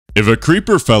If a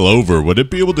creeper fell over, would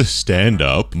it be able to stand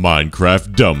up?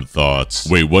 Minecraft dumb thoughts.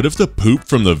 Wait, what if the poop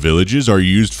from the villages are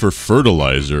used for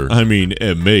fertilizer? I mean,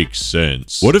 it makes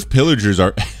sense. What if pillagers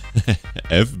are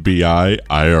FBI,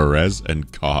 IRS,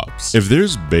 and cops? If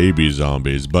there's baby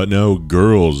zombies, but no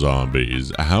girl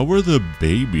zombies, how are the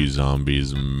baby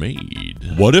zombies made?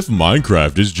 What if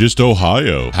Minecraft is just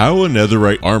Ohio? How a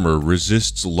netherite armor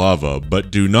resists lava, but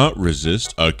do not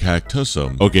resist a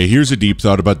cactusum? Okay, here's a deep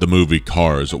thought about the movie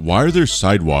Cars. Why are there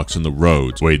sidewalks on the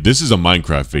roads? Wait, this is a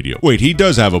Minecraft video. Wait, he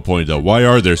does have a point though. Why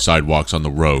are there sidewalks on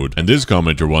the road? And this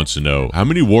commenter wants to know, how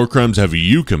many war crimes have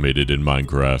you committed in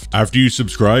Minecraft? After you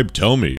subscribe, tell me.